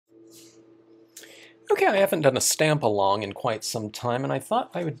Okay, I haven't done a stamp along in quite some time, and I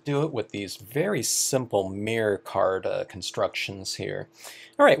thought I would do it with these very simple mirror card constructions here.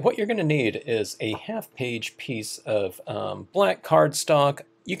 All right, what you're going to need is a half-page piece of black cardstock.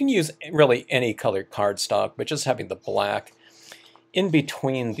 You can use really any colored cardstock, but just having the black in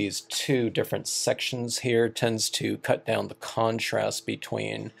between these two different sections here tends to cut down the contrast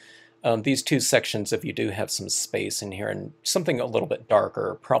between these two sections if you do have some space in here, and something a little bit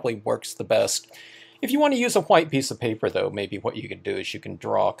darker probably works the best. If you want to use a white piece of paper, though, maybe what you can do is you can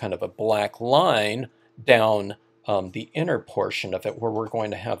draw kind of a black line down the inner portion of it where we're going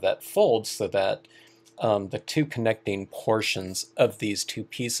to have that fold so that the two connecting portions of these two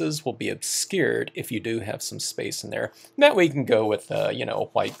pieces will be obscured if you do have some space in there. And that way you can go with a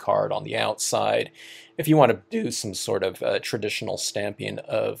white card on the outside if you want to do some sort of traditional stamping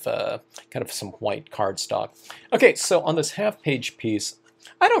of kind of some white cardstock. Okay, so on this half-page piece,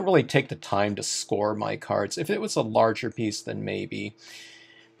 I don't really take the time to score my cards. If it was a larger piece, then maybe.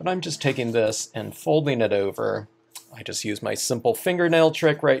 But I'm just taking this and folding it over. I just use my simple fingernail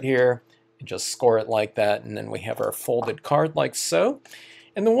trick right here and just score it like that, and then we have our folded card like so.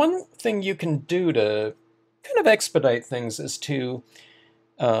 And the one thing you can do to kind of expedite things is to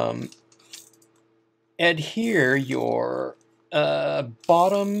adhere your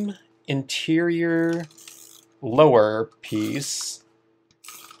bottom interior lower piece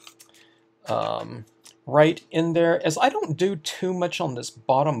right in there. As I don't do too much on this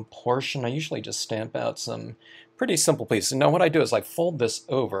bottom portion, I usually just stamp out some pretty simple pieces. Now what I do is I fold this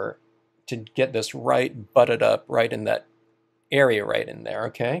over to get this right butted up right in that area right in there,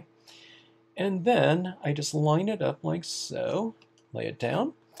 okay? And then I just line it up like so, lay it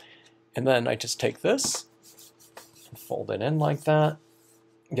down, and then I just take this and fold it in like that,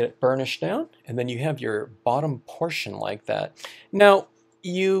 get it burnished down, and then you have your bottom portion like that. Now,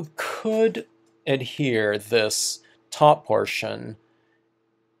 you could adhere this top portion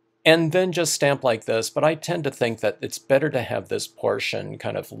and then just stamp like this, but I tend to think that it's better to have this portion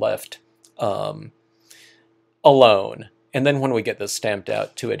kind of left alone, and then when we get this stamped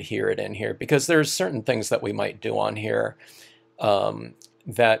out to adhere it in here, because there's certain things that we might do on here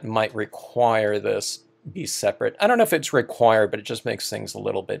that might require this be separate. I don't know if it's required, but it just makes things a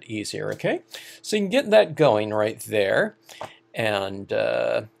little bit easier, okay? So you can get that going right there, and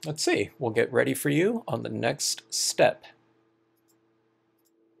let's see, we'll get ready for you on the next step.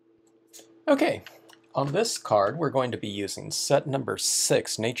 Okay. On this card, we're going to be using set number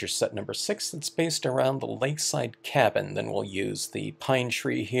 6, nature set number 6, that's based around the lakeside cabin. Then we'll use the pine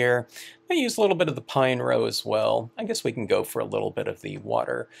tree here. I use a little bit of the pine row as well. I guess we can go for a little bit of the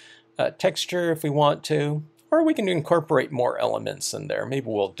water texture if we want to, or we can incorporate more elements in there. Maybe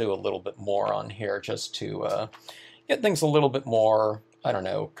we'll do a little bit more on here just to get things a little bit more, I don't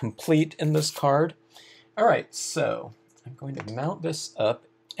know, complete in this card. All right, so I'm going to mount this up.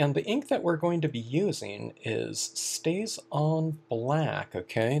 And the ink that we're going to be using is Stays on Black,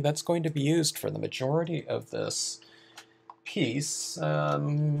 okay? That's going to be used for the majority of this piece.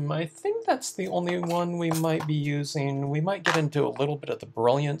 I think that's the only one we might be using. We might get into a little bit of the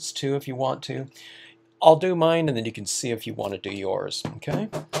Brilliance too if you want to. I'll do mine and then you can see if you want to do yours, okay?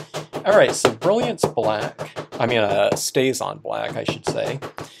 All right, so Brilliance Black, Stays on Black, I should say.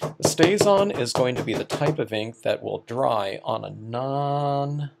 The Stays on is going to be the type of ink that will dry on a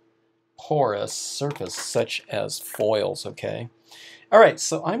non-porous surface such as foils, okay? All right,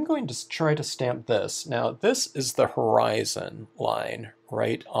 so I'm going to try to stamp this. Now, this is the horizon line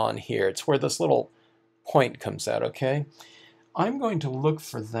right on here. It's where this little point comes out, okay? I'm going to look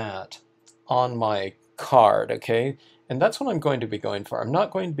for that on my card, okay? And that's what I'm going to be going for. I'm not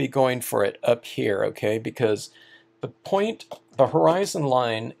going to be going for it up here, okay? Because the point, the horizon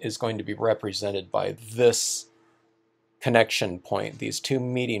line is going to be represented by this connection point, these two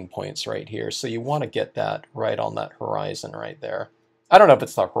meeting points right here. So you want to get that right on that horizon right there. I don't know if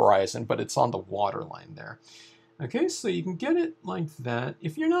it's the horizon, but it's on the water line there. Okay, so you can get it like that.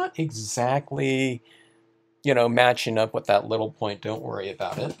 If you're not exactly, matching up with that little point, don't worry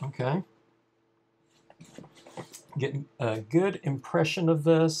about it, okay? Get a good impression of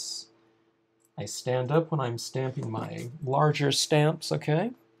this. I stand up when I'm stamping my larger stamps,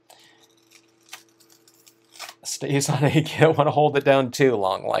 okay? Stays on it. You don't want to hold it down too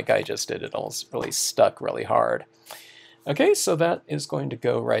long like I just did. It almost really stuck really hard. Okay, so that is going to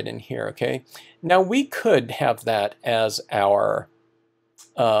go right in here, okay? Now we could have that as our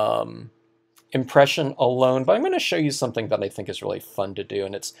impression alone, but I'm going to show you something that I think is really fun to do,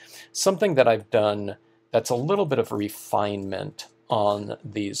 and it's something that I've done that's a little bit of refinement on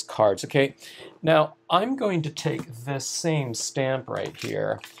these cards, okay? Now, I'm going to take this same stamp right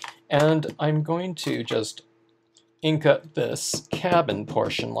here, And I'm going to just ink up this cabin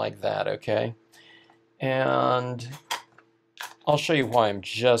portion like that, okay? And I'll show you why I'm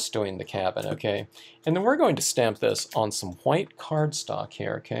just doing the cabin, okay? And then we're going to stamp this on some white cardstock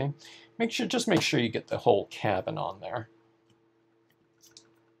here, okay? Just make sure you get the whole cabin on there.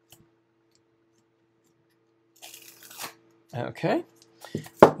 Okay.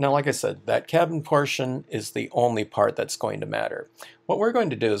 Now, like I said, that cabin portion is the only part that's going to matter. What we're going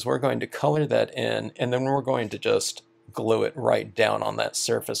to do is we're going to color that in, and then we're going to just glue it right down on that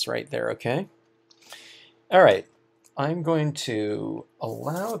surface right there, okay? All right, I'm going to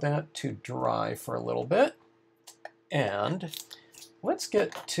allow that to dry for a little bit, and let's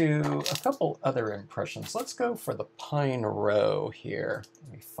get to a couple other impressions. Let's go for the pine row here.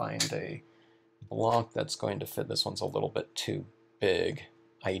 Let me find a block that's going to fit. This one's a little bit too big,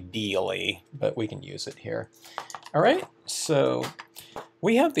 ideally, but we can use it here. All right, so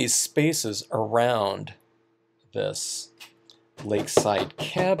we have these spaces around this lakeside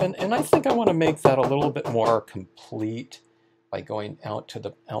cabin, and I think I want to make that a little bit more complete by going out to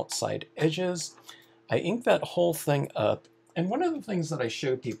the outside edges. I inked that whole thing up, and one of the things that I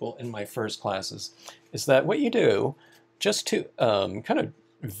show people in my first classes is that what you do, just to kind of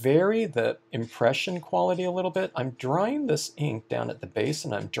vary the impression quality a little bit, I'm drying this ink down at the base,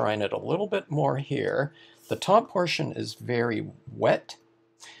 and I'm drying it a little bit more here. The top portion is very wet.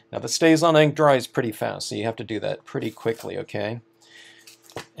 Now the StazOn ink dries pretty fast, so you have to do that pretty quickly, okay?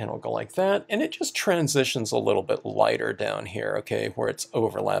 And it'll go like that, and it just transitions a little bit lighter down here, okay, where it's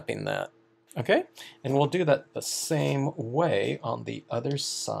overlapping that. Okay, and we'll do that the same way on the other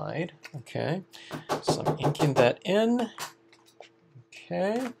side, okay? So I'm inking that in.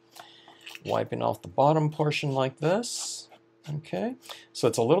 Okay, wiping off the bottom portion like this. Okay, so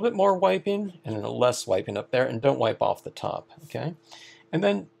it's a little bit more wiping and then less wiping up there, and don't wipe off the top, okay? And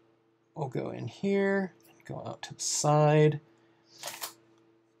then we'll go in here, go out to the side,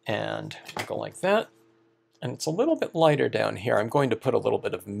 and we'll go like that. And it's a little bit lighter down here. I'm going to put a little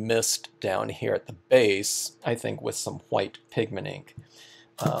bit of mist down here at the base, I think with some white pigment ink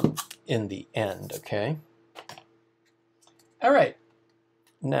in the end, okay? All right.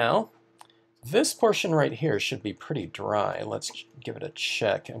 Now, this portion right here should be pretty dry. Let's give it a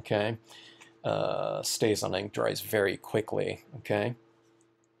check, okay? StazOn ink dries very quickly, okay?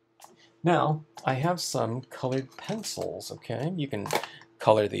 Now, I have some colored pencils, okay? You can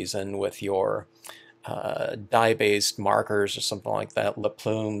color these in with your dye-based markers or something like that, lip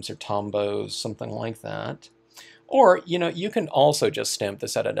plumes or Tombows, something like that. Or, you know, you can also just stamp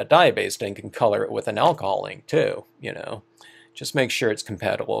this out in a dye-based ink and color it with an alcohol ink too, you know. Just make sure it's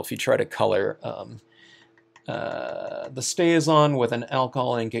compatible. If you try to color the StazOn with an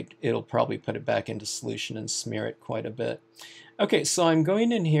alcohol ink, it'll probably put it back into solution and smear it quite a bit. Okay, so I'm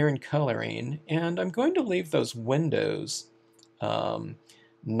going in here and coloring, and I'm going to leave those windows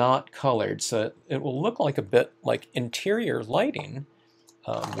not colored, so it will look like a bit like interior lighting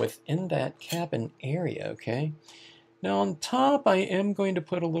within that cabin area, okay? Now on top I am going to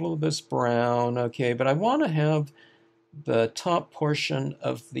put a little of this brown, okay, but I want to have the top portion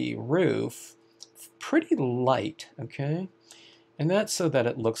of the roof pretty light, okay? And that's so that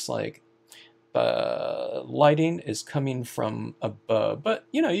it looks like the lighting is coming from above, but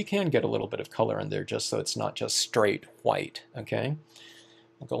you know, you can get a little bit of color in there just so it's not just straight white, okay?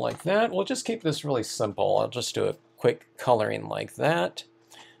 We'll go like that. We'll just keep this really simple. I'll just do a quick coloring like that.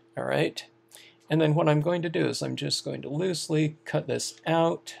 All right. And then what I'm going to do is I'm just going to loosely cut this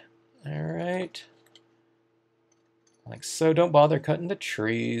out. All right. Like so. Don't bother cutting the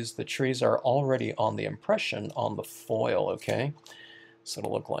trees. The trees are already on the impression on the foil, okay? So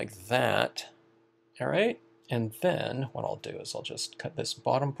it'll look like that. All right. And then what I'll do is I'll just cut this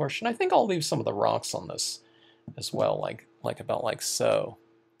bottom portion. I think I'll leave some of the rocks on this as well, about like so.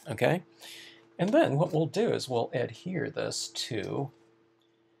 Okay? And then what we'll do is we'll adhere this to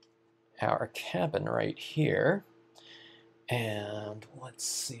our cabin right here. And let's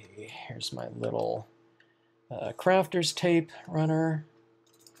see, here's my little crafter's tape runner.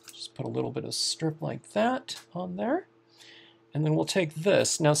 Just put a little bit of strip like that on there. And then we'll take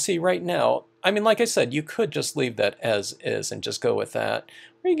this. Now see, right now, I mean, like I said, you could just leave that as is and just go with that.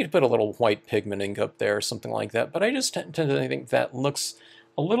 Or you could put a little white pigment ink up there or something like that. But I just tend to think that looks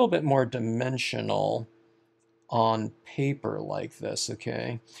a little bit more dimensional on paper like this,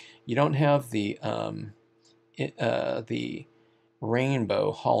 okay? You don't have the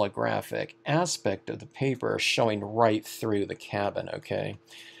rainbow holographic aspect of the paper showing right through the cabin, okay?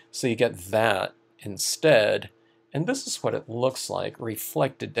 So you get that instead, and this is what it looks like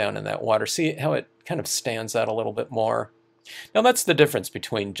reflected down in that water. See how it kind of stands out a little bit more? Now that's the difference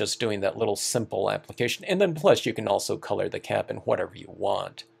between just doing that little simple application, and then plus you can also color the cap in whatever you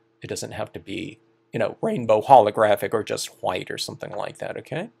want. It doesn't have to be, you know, rainbow holographic or just white or something like that,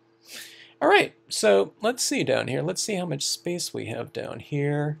 okay? All right, so let's see down here. Let's see how much space we have down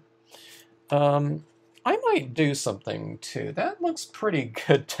here. I might do something too. That looks pretty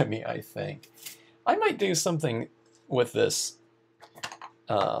good to me, I think. I might do something with this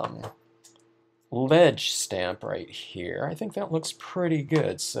ledge stamp right here. I think that looks pretty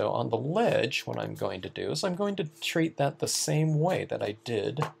good. So on the ledge, what I'm going to do is I'm going to treat that the same way that I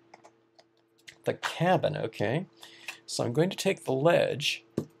did the cabin, okay? So I'm going to take the ledge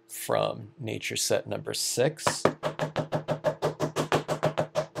from nature set number 6.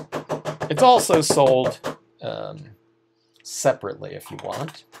 It's also sold separately if you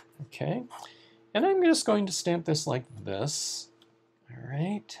want, okay? And I'm just going to stamp this like this. All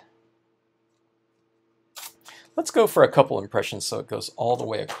right. Let's go for a couple impressions so it goes all the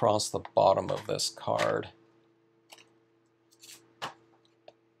way across the bottom of this card.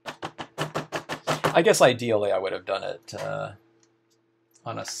 I guess ideally I would have done it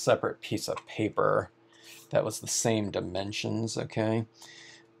on a separate piece of paper that was the same dimensions, okay?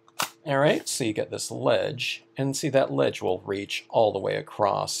 All right, so you get this ledge, and see that ledge will reach all the way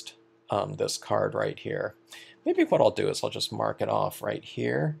across this card right here. Maybe what I'll do is I'll just mark it off right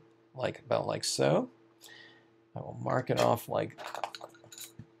here, about like so. I will mark it off like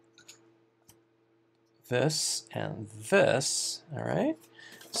this and this, all right?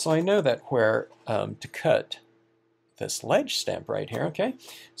 So I know that where to cut this ledge stamp right here, okay?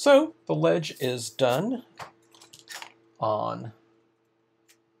 So the ledge is done on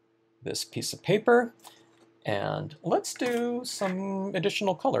this piece of paper, and let's do some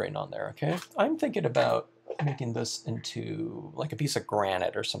additional coloring on there, okay? I'm thinking about making this into like a piece of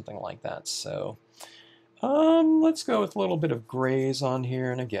granite or something like that, so let's go with a little bit of grays on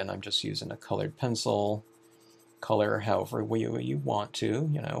here, and again, I'm just using a colored pencil. Color however way you want to,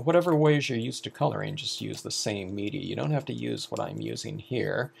 you know, whatever ways you're used to coloring, just use the same media. You don't have to use what I'm using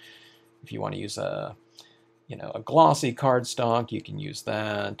here. If you want to use a, you know, a glossy cardstock, you can use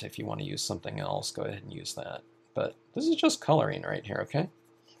that. If you want to use something else, go ahead and use that. But this is just coloring right here, okay?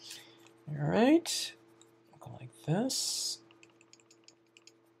 All right, go like this.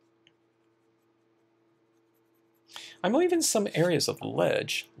 I'm leaving some areas of the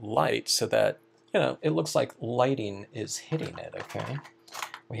ledge light so that, you know, it looks like lighting is hitting it, okay?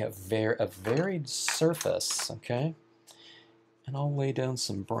 We have a varied surface, okay? And I'll lay down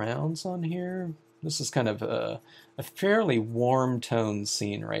some browns on here. This is kind of a fairly warm tone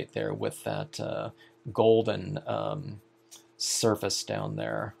scene right there with that golden surface down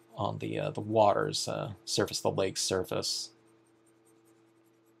there on the water's surface, the lake's surface.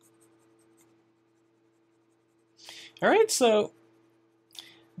 All right, so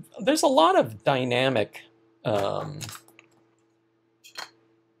there's a lot of dynamic, I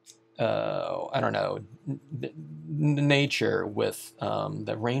don't know, nature with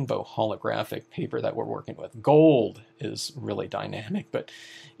the rainbow holographic paper that we're working with. Gold is really dynamic, but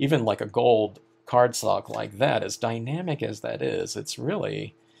even like a gold cardstock like that, as dynamic as that is, it's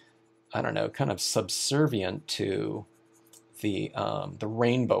really, I don't know, kind of subservient to the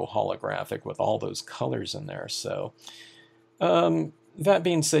rainbow holographic with all those colors in there. So that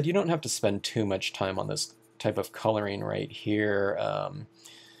being said, you don't have to spend too much time on this type of coloring right here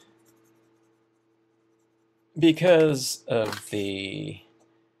because of the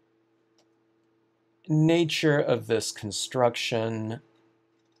nature of this construction.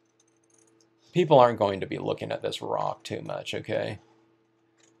 People aren't going to be looking at this rock too much, okay?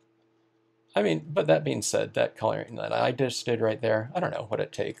 I mean, but that being said, that coloring that I just did right there, I don't know, what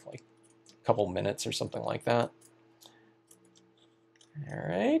it'd take, like a couple minutes or something like that. All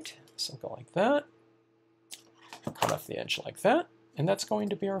right, so go like that, cut off the edge like that, and that's going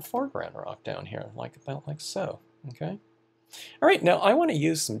to be our foreground rock down here, about like so, okay? All right, now I want to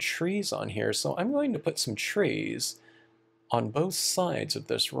use some trees on here, so I'm going to put some trees on both sides of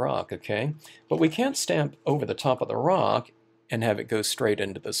this rock, okay? But we can't stamp over the top of the rock and have it go straight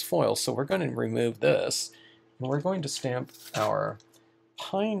into this foil, so we're going to remove this, and we're going to stamp our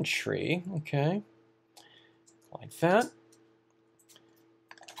pine tree, okay? Like that.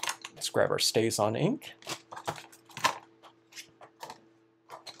 Let's grab our StazOn ink.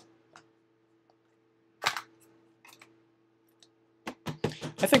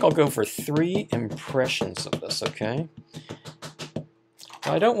 I think I'll go for 3 impressions of this, okay?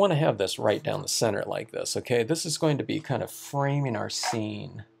 Now, I don't want to have this right down the center like this, okay? This is going to be kind of framing our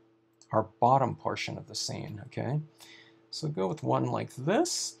scene, our bottom portion of the scene, okay? So go with one like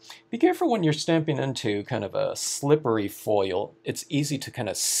this. Be careful when you're stamping into kind of a slippery foil. It's easy to kind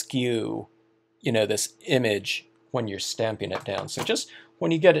of skew, this image when you're stamping it down. So just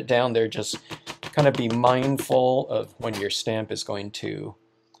when you get it down there, just kind of be mindful of when your stamp is going to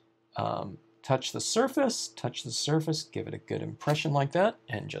touch the surface, give it a good impression like that,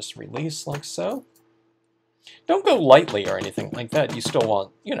 and just release like so. Don't go lightly or anything like that. You still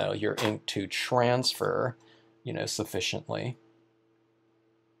want, your ink to transfer, sufficiently.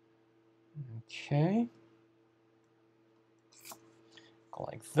 Okay. Go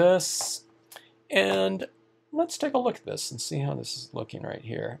like this. And let's take a look at this and see how this is looking right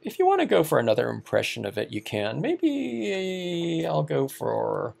here. If you want to go for another impression of it, you can. Maybe I'll go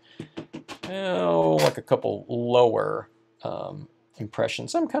for, like a couple lower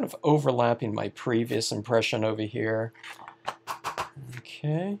impressions. I'm kind of overlapping my previous impression over here.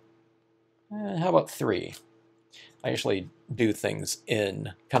 Okay. How about 3? I usually do things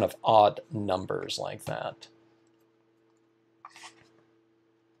in kind of odd numbers like that.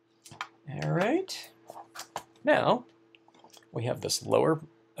 All right. Now, we have this lower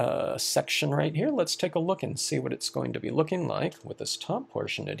section right here. Let's take a look and see what it's going to be looking like with this top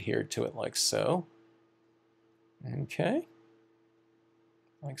portion adhered to it like so. Okay.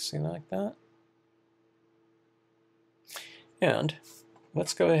 See like that. And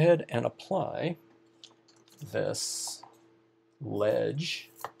let's go ahead and apply this ledge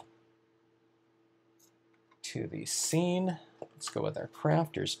to the scene. Let's go with our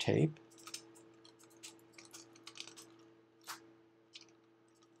crafter's tape.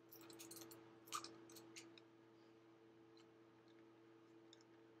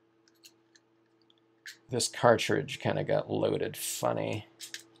 This cartridge kind of got loaded funny.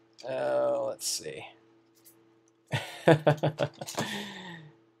 Oh, let's see.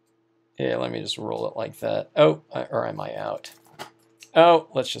 Yeah, let me just roll it like that. Oh, or am I out? Oh,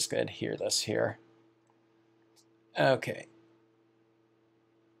 let's just go ahead and adhere this here. Okay.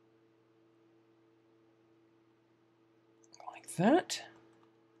 Like that.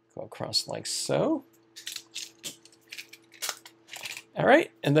 Go across like so. All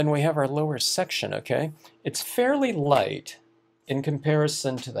right, and then we have our lower section, okay? It's fairly light in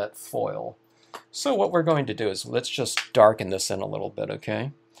comparison to that foil. So what we're going to do is let's just darken this in a little bit,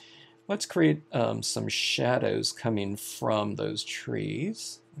 okay? Let's create some shadows coming from those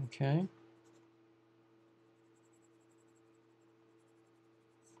trees, okay?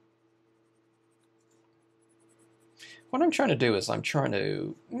 What I'm trying to do is I'm trying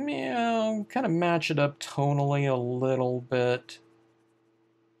to, kind of match it up tonally a little bit.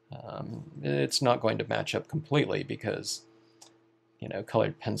 It's not going to match up completely because,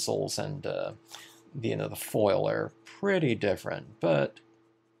 colored pencils and, the foil are pretty different, but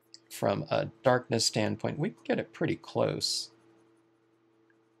from a darkness standpoint, we can get it pretty close.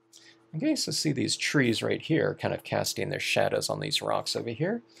 Okay, so see these trees right here kind of casting their shadows on these rocks over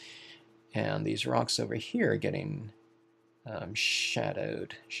here, and these rocks over here getting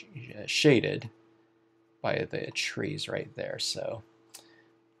shaded by the trees right there. So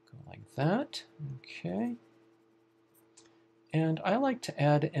go like that, okay. And I like to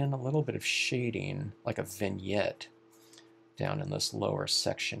add in a little bit of shading, like a vignette, down in this lower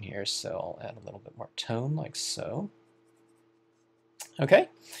section here. So I'll add a little bit more tone, like so. Okay,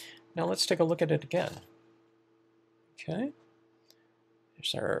 now let's take a look at it again. Okay,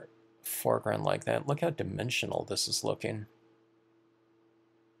 there's our foreground like that. Look how dimensional this is looking.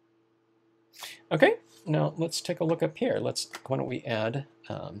 Okay, now let's take a look up here. Why don't we add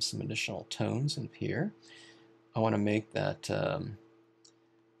some additional tones in here. I want to make that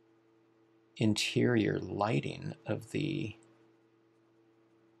interior lighting of the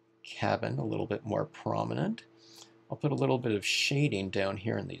cabin a little bit more prominent. I'll put a little bit of shading down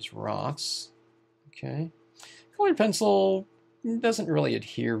here in these rocks. Okay, colored pencil doesn't really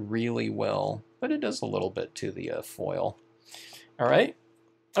adhere really well, but it does a little bit to the foil. All right.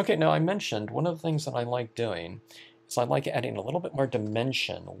 Okay, now I mentioned one of the things that I like doing is I like adding a little bit more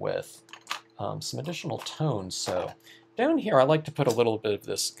dimension with some additional tones. So down here I like to put a little bit of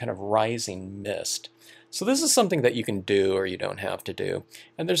this kind of rising mist. So this is something that you can do or you don't have to do.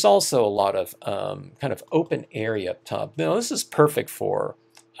 And there's also a lot of kind of open area up top. Now this is perfect for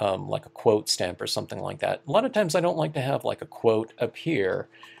like a quote stamp or something like that. A lot of times I don't like to have like a quote up here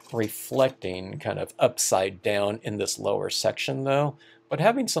reflecting kind of upside down in this lower section though. But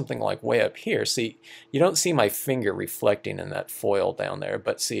having something like way up here, see, you don't see my finger reflecting in that foil down there,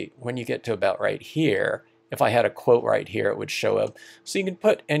 but see, when you get to about right here, if I had a quote right here, it would show up. So you can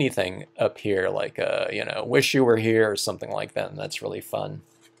put anything up here, like, wish you were here or something like that, and that's really fun.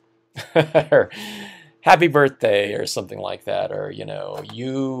 happy birthday or something like that, or, you know,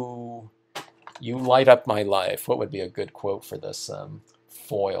 you light up my life. What would be a good quote for this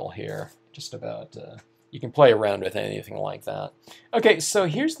foil here? Just about, you can play around with anything like that. Okay, so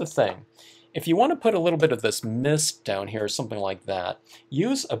here's the thing. If you want to put a little bit of this mist down here or something like that,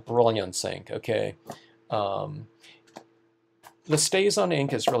 use a brilliance ink, okay? The StazOn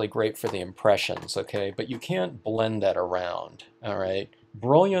ink is really great for the impressions, okay? But you can't blend that around, all right?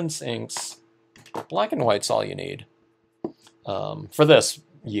 Brilliance inks, black and white's all you need for this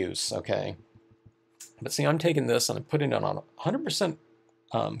use, okay? But see, I'm taking this and I'm putting it on 100%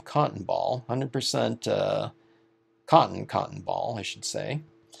 cotton ball, 100% cotton ball, I should say.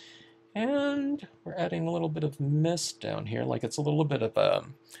 And we're adding a little bit of mist down here, like it's a little bit of a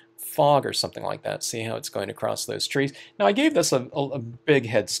fog or something like that. See how it's going across those trees? Now, I gave this a big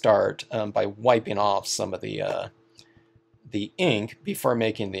head start by wiping off some of the ink before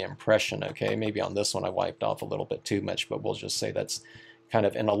making the impression, okay? Maybe on this one I wiped off a little bit too much, but we'll just say that's kind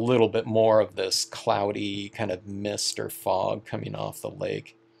of in a little bit more of this cloudy kind of mist or fog coming off the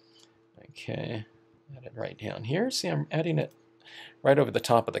lake. Okay, add it right down here. See, I'm adding it right over the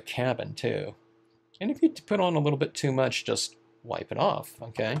top of the cabin too. And if you put on a little bit too much, just wipe it off,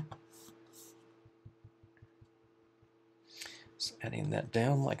 okay? So adding that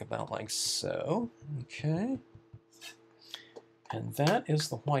down about like so, okay? And that is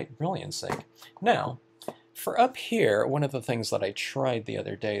the white brilliance ink. Now, for up here, one of the things that I tried the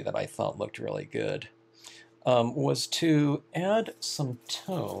other day that I thought looked really good was to add some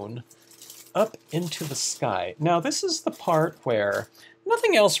tone up into the sky. Now, this is the part where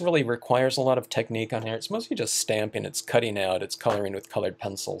nothing else really requires a lot of technique on here. It's mostly just stamping, it's cutting out, it's coloring with colored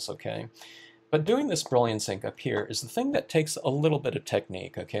pencils, okay? But doing this brilliance ink up here is the thing that takes a little bit of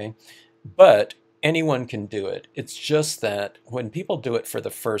technique, okay? But anyone can do it. It's just that when people do it for the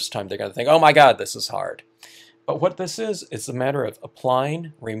first time, they're going to think, oh my God, this is hard. But what this is a matter of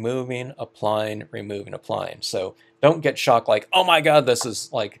applying, removing, applying, removing, applying. So don't get shocked like, oh my God, this is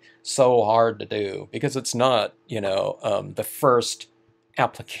like so hard to do, because it's not, you know, the first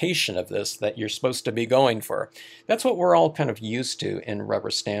application of this that you're supposed to be going for. That's what we're all kind of used to in rubber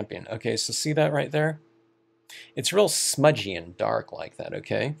stamping. Okay, so see that right there? It's real smudgy and dark like that,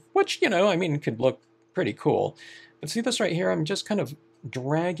 okay? Which, you know, I mean, could look pretty cool. But see this right here? I'm just kind of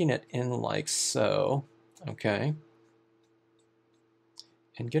dragging it in like so. Okay,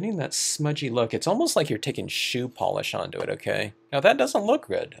 and getting that smudgy look. It's almost like you're taking shoe polish onto it, okay? Now that doesn't look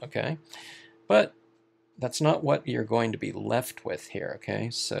good, okay? But that's not what you're going to be left with here,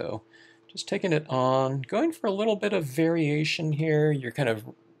 okay? So just taking it on, going for a little bit of variation here. You're kind of,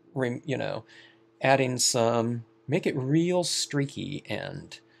 you know, adding some, make it real streaky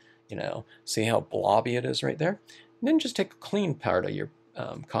and, you know, see how blobby it is right there? And then just take a clean part of your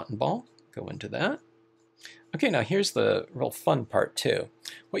cotton ball, go into that. Okay, now here's the real fun part too.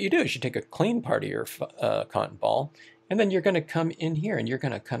 What you do is you take a clean part of your cotton ball, and then you're going to come in here and you're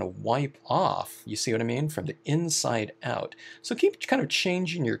going to kind of wipe off, you see what I mean, from the inside out. So keep kind of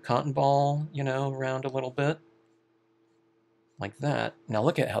changing your cotton ball, you know, around a little bit, like that. Now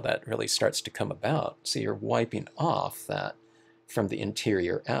look at how that really starts to come about. See, you're wiping off that from the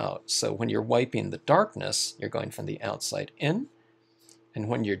interior out. So when you're wiping the darkness, you're going from the outside in. And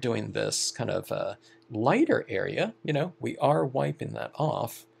when you're doing this kind of lighter area, you know, we are wiping that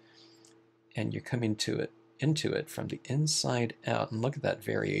off, and you're coming into it from the inside out. And look at that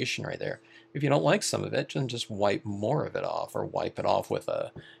variation right there. If you don't like some of it, then just wipe more of it off, or wipe it off with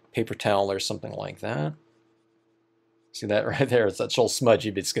a paper towel or something like that. See that right there? It's that little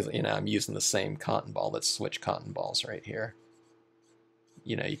smudgy because, you know, I'm using the same cotton ball. Let's switch cotton balls right here.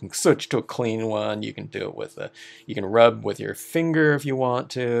 You know, you can switch to a clean one. You can do it with you can rub with your finger if you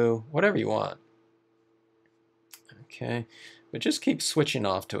want to, whatever you want. Okay, but just keep switching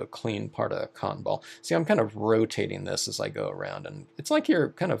off to a clean part of a cotton ball. See, I'm kind of rotating this as I go around, and it's like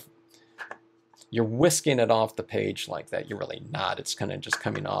you're whisking it off the page like that. You're really not. It's kind of just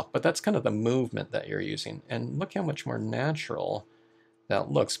coming off, but that's kind of the movement that you're using. And look how much more natural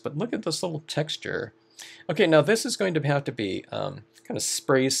that looks. But look at this little texture. Okay, now this is going to have to be kind of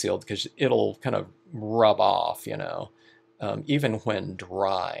spray sealed because it'll kind of rub off, you know, even when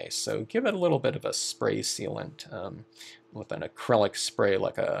dry. So give it a little bit of a spray sealant with an acrylic spray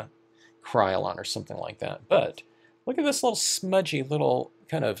like a Krylon or something like that. But look at this little smudgy little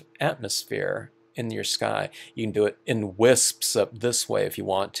kind of atmosphere in your sky. You can do it in wisps up this way if you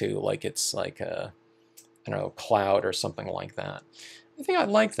want to, like it's like a, I don't know, cloud or something like that. I think I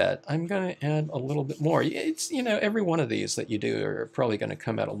like that. I'm going to add a little bit more. It's, you know, every one of these that you do are probably going to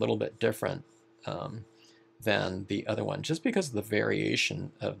come out a little bit different than the other one, just because of the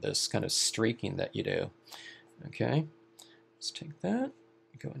variation of this kind of streaking that you do. Okay, let's take that,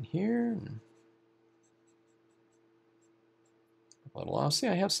 go in here, and a little off. See,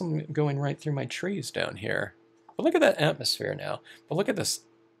 I have some going right through my trees down here. But look at that atmosphere now. But look at this,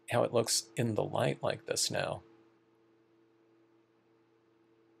 how it looks in the light like this now.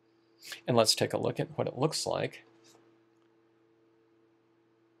 And let's take a look at what it looks like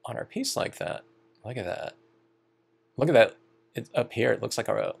on our piece like that. Look at that. Look at that. It's up here, it looks like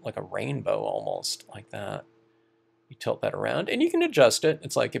a rainbow almost, like that. You tilt that around, and you can adjust it.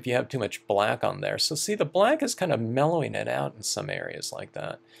 It's like if you have too much black on there. So see, the black is kind of mellowing it out in some areas like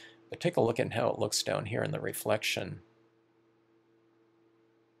that. But take a look at how it looks down here in the reflection.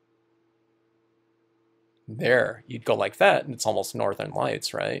 There, you'd go like that, and it's almost northern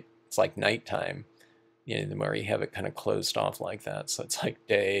lights, right? It's like nighttime, you know, where you have it kind of closed off like that. So it's like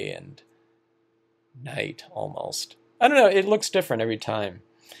day and night almost. I don't know, it looks different every time.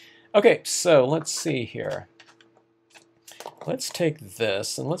 Okay, so let's see here. Let's take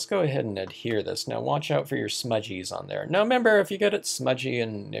this and let's go ahead and adhere this. Now watch out for your smudgies on there. Now remember, if you get it smudgy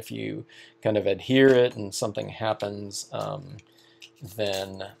and if you kind of adhere it and something happens,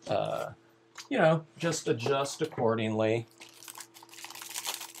 then, you know, just adjust accordingly.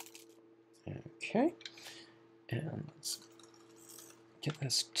 Okay, and let's get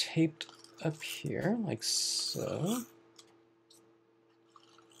this taped up here like so.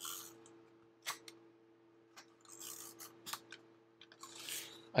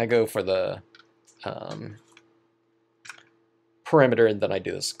 I go for the perimeter, and then I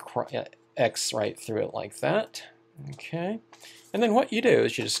do this X right through it like that. Okay, and then what you do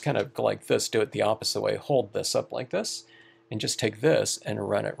is you just kind of go like this, do it the opposite way, hold this up like this, and just take this and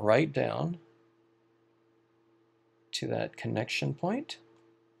run it right down to that connection point.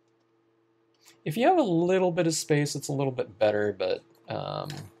 If you have a little bit of space, it's a little bit better, but I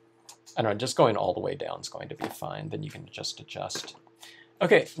don't know, just going all the way down is going to be fine. Then you can just adjust.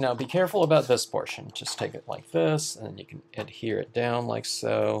 Okay, now be careful about this portion. Just take it like this, and you can adhere it down like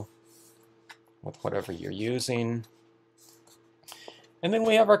so with whatever you're using. And then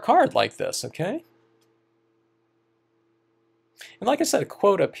we have our card like this, okay? And like I said, a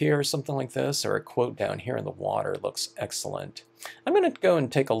quote up here or something like this, or a quote down here in the water looks excellent. I'm going to go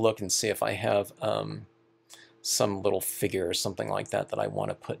and take a look and see if I have some little figure or something like that that I want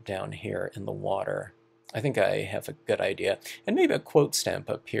to put down here in the water. I think I have a good idea. And maybe a quote stamp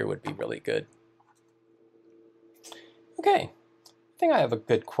up here would be really good. Okay, I think I have a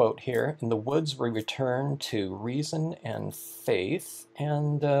good quote here. In the woods we return to reason and faith.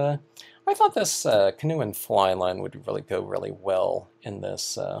 And I thought this canoe and fly line would really go really well in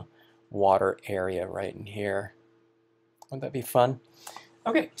this water area right in here. Wouldn't that be fun?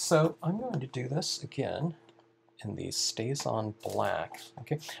 Okay, so I'm going to do this again in the Stays on Black.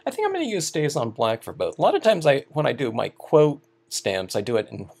 Okay, I think I'm going to use Stays on Black for both. A lot of times when I do my quote stamps, I do it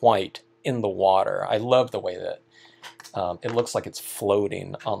in white in the water. I love the way that it looks like it's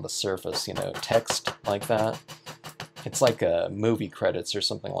floating on the surface, you know, text like that. It's like movie credits or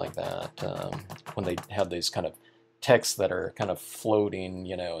something like that, when they have these kind of texts that are kind of floating,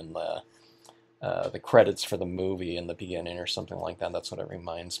 you know, in the credits for the movie in the beginning or something like that. That's what it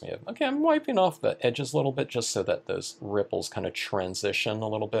reminds me of. Okay, I'm wiping off the edges a little bit just so that those ripples kind of transition a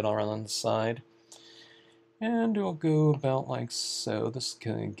little bit around the side. And we'll go about like so. This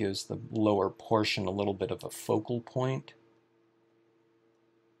kind of gives the lower portion a little bit of a focal point.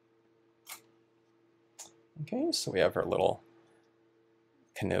 Okay, so we have our little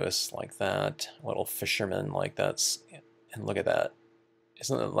canoeist like that, little fisherman like that. And look at that.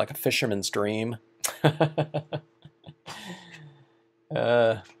 Isn't it like a fisherman's dream?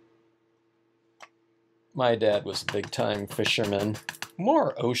 My dad was a big-time fisherman.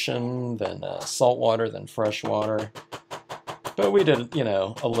 More ocean than saltwater than freshwater. But we did, you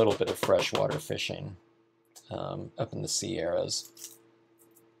know, a little bit of freshwater fishing up in the Sierras.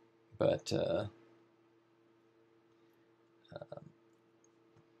 But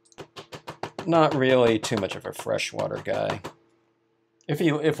not really too much of a freshwater guy.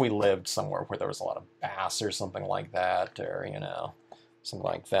 If we lived somewhere where there was a lot of bass or something like that, or, you know, something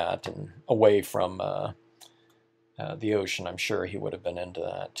like that, and away from the ocean, I'm sure he would have been into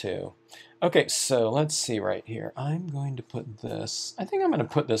that too. Okay, so let's see right here. I'm going to put this, I think I'm going to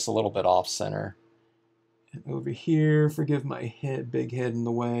put this a little bit off center. And over here, forgive my head, big head in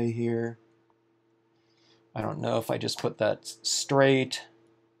the way here. I don't know if I just put that straight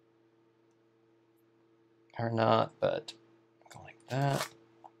or not, but go like that.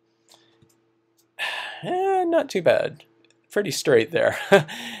 Not too bad. Pretty straight there.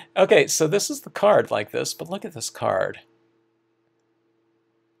 Okay, so this is the card like this, but look at this card.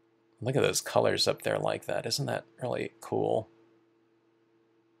 Look at those colors up there like that. Isn't that really cool?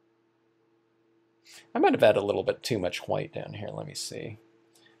 I might have added a little bit too much white down here. Let me see.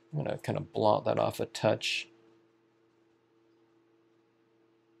 I'm going to kind of blot that off a touch.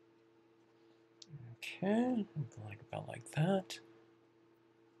 Okay, about like that.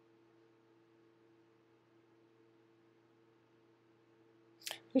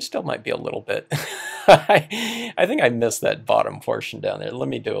 There still might be a little bit. I think I missed that bottom portion down there. Let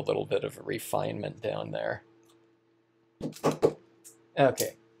me do a little bit of a refinement down there.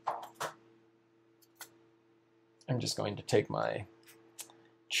 Okay. I'm just going to take my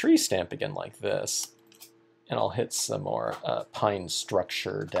tree stamp again like this, and I'll hit some more pine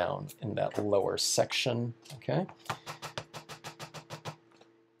structure down in that lower section. Okay.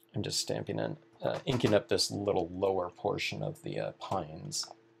 I'm just stamping in, inking up this little lower portion of the pines.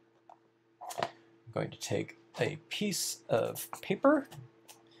 I'm going to take a piece of paper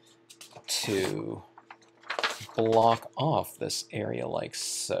to block off this area like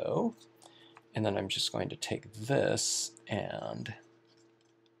so, and then I'm just going to take this and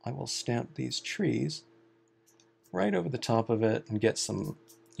I will stamp these trees right over the top of it and get some,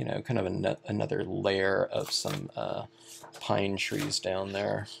 you know, kind of another layer of some pine trees down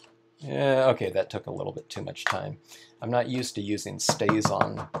there. Yeah, okay, that took a little bit too much time. I'm not used to using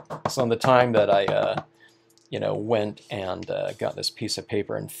StazOn, so in the time that I, you know, went and got this piece of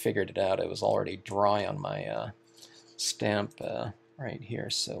paper and figured it out, it was already dry on my stamp right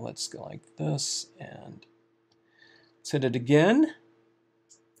here. So let's go like this, and let's hit it again.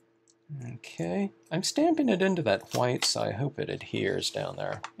 Okay, I'm stamping it into that white, so I hope it adheres down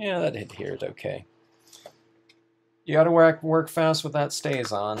there. Yeah, that adhered okay. You gotta work fast with that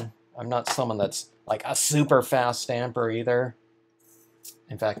StazOn. I'm not someone that's like a super fast stamper either.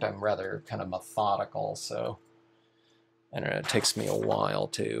 In fact, I'm rather kind of methodical, so I don't know, it takes me a while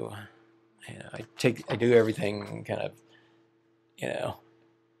to, you know, I do everything kind of, you know,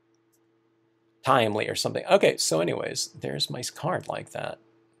 timely or something. Okay, so anyways, there's my card like that.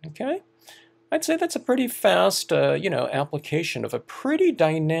 Okay, I'd say that's a pretty fast, you know, application of a pretty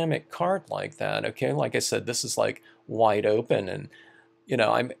dynamic card like that. Okay, like I said, this is like wide open, and you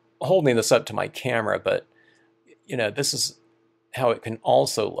know, I'm holding this up to my camera, but you know, this is how it can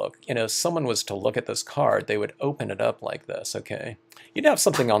also look. You know, if someone was to look at this card, they would open it up like this. Okay, you'd have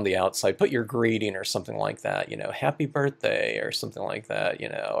something on the outside, put your greeting or something like that. You know, happy birthday or something like that. You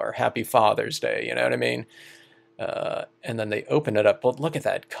know, or happy Father's Day. You know what I mean? And then they open it up. Well, look at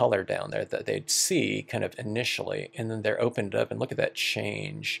that color down there that they'd see kind of initially, and then they're opened up, and look at that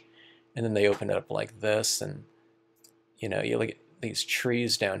change. And then they open it up like this, and you know, you look at these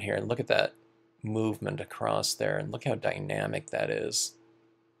trees down here, and look at that movement across there, and look how dynamic that is.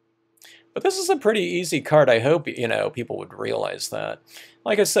 But this is a pretty easy card. I hope, you know, people would realize that.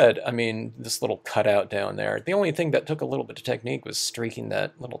 Like I said, I mean, this little cutout down there, the only thing that took a little bit of technique was streaking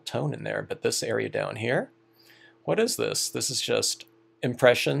that little tone in there, but this area down here, what is this? This is just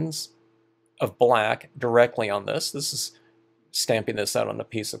impressions of black directly on this. This is stamping this out on a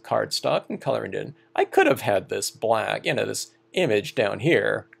piece of cardstock and coloring it in. I could have had this black, you know, this image down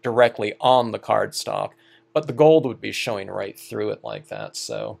here directly on the cardstock, but the gold would be showing right through it like that.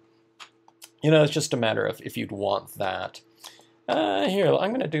 So, you know, it's just a matter of if you'd want that. Here, I'm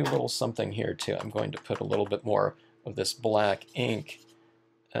going to do a little something here too. I'm going to put a little bit more of this black ink.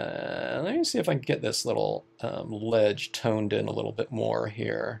 Let me see if I can get this little ledge toned in a little bit more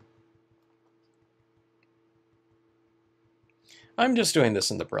here. I'm just doing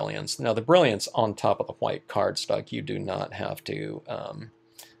this in the Brilliance. Now the Brilliance on top of the white cardstock, you do not have to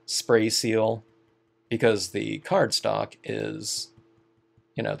spray seal, because the cardstock is,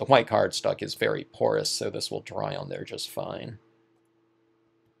 you know, the white cardstock is very porous, so this will dry on there just fine.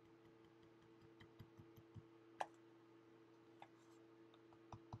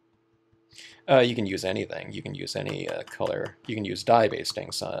 You can use anything. You can use any color. You can use dye-based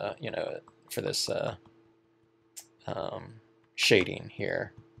inks, you know, for this shading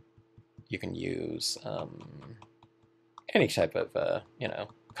here. You can use any type of, you know,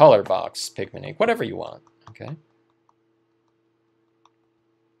 color box, pigment ink, whatever you want, okay?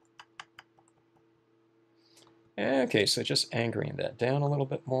 Okay, so just anchoring that down a little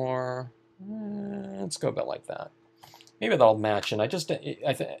bit more. Let's go about like that. Maybe that'll match, and I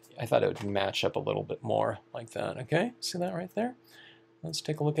thought it would match up a little bit more like that, okay? See that right there? Let's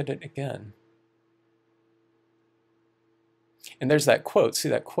take a look at it again. And there's that quote. See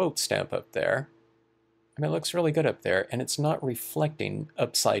that quote stamp up there? I mean, it looks really good up there, and it's not reflecting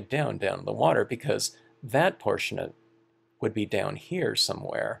upside down in the water, because that portion of would be down here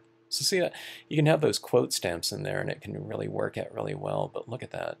somewhere. So see that you can have those quote stamps in there and it can really work out really well, but look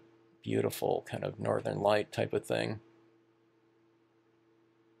at that beautiful kind of northern light type of thing.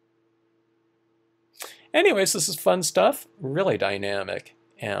 Anyways, this is fun stuff, really dynamic,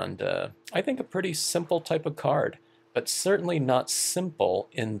 and I think a pretty simple type of card, but certainly not simple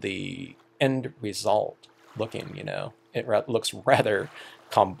in the end result looking, you know. It looks rather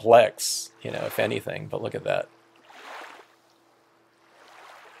complex, you know, if anything, but look at that.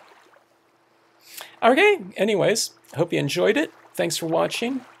 Okay, anyways, hope you enjoyed it. Thanks for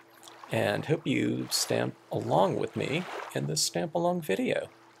watching, and hope you stamp along with me in this stamp along video.